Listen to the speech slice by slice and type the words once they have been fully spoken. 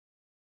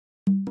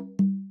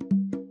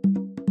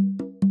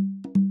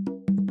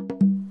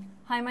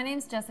Hi, my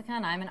name's Jessica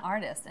and I'm an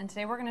artist, and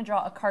today we're going to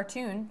draw a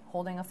cartoon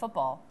holding a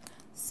football.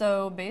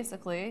 So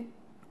basically,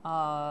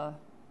 we're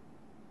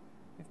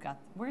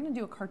going to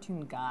do a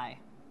cartoon guy.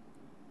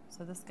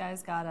 So this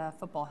guy's got a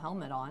football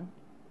helmet on,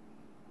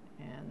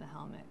 and the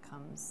helmet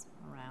comes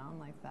around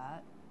like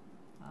that.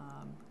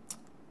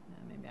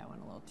 Maybe I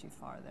went a little too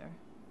far there.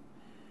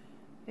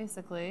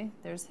 Basically,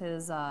 there's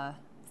his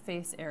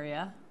face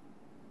area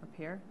up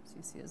here, so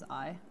you see his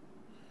eye.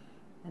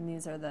 And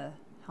these are the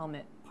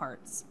helmet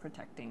parts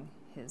protecting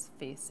his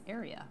face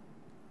area.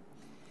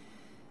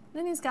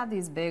 Then he's got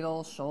these big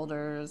old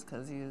shoulders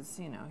because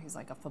he's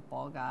like a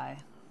football guy,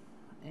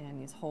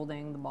 and he's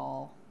holding the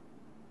ball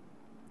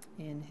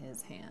in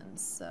his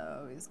hands.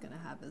 So he's gonna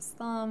have his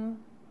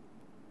thumb,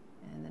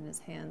 and then his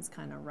hands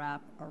kind of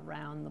wrap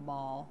around the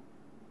ball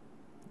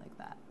like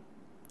that.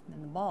 And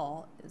then the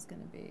ball is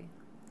gonna be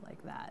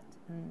like that.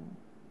 And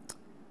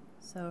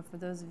so for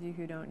those of you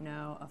who don't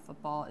know, a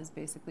football is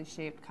basically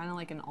shaped kind of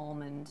like an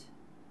almond.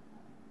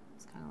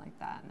 It's kind of like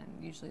that, and then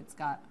usually it's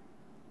got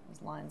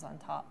those lines on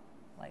top,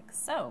 like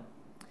so.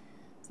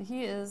 So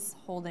he is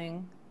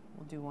holding,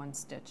 we'll do one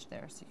stitch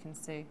there so you can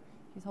see,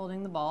 he's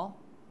holding the ball,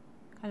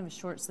 kind of a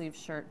short sleeve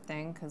shirt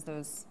thing because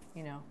those,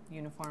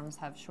 uniforms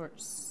have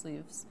short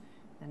sleeves,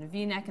 and a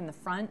V-neck in the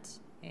front,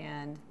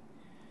 and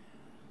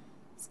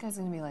this guy's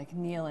gonna be like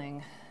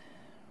kneeling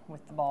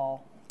with the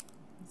ball.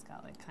 He's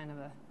got like kind of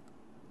a,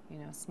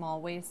 small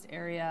waist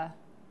area,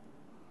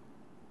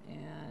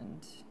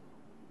 and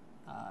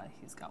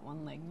he's got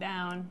one leg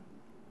down,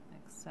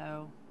 like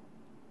so.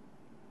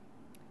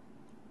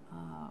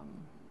 Like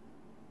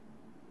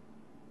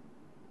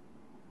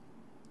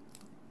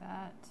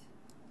that.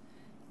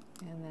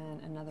 And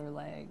then another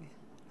leg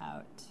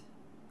out,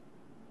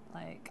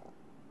 like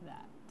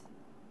that.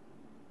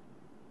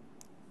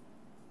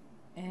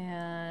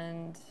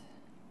 And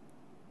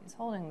he's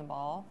holding the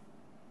ball.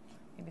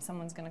 Maybe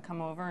someone's gonna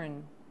come over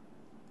and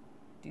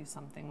do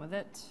something with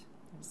it.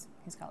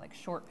 He's got like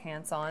short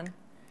pants on.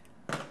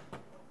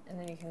 And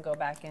then you can go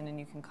back in and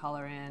you can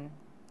color in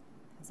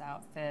his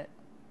outfit.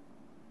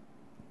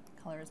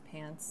 Color his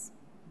pants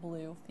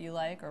blue if you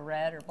like, or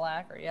red, or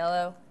black, or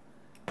yellow.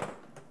 I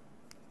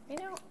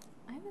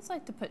always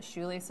like to put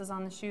shoelaces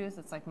on the shoes.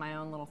 It's like my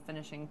own little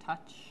finishing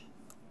touch.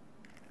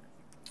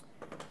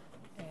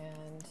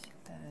 And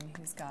then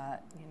he's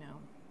got,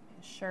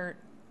 his shirt.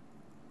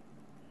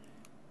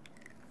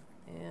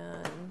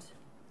 And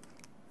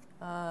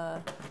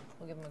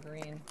we'll give him a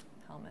green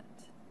helmet.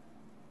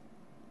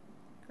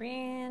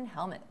 Green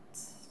helmet,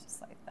 just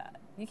like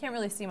that. You can't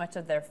really see much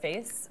of their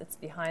face. It's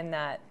behind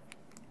that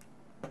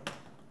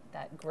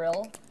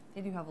grill.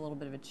 They do have a little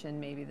bit of a chin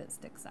maybe that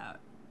sticks out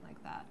like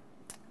that.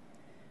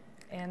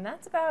 And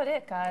that's about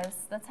it,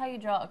 guys. That's how you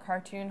draw a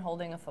cartoon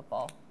holding a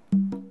football.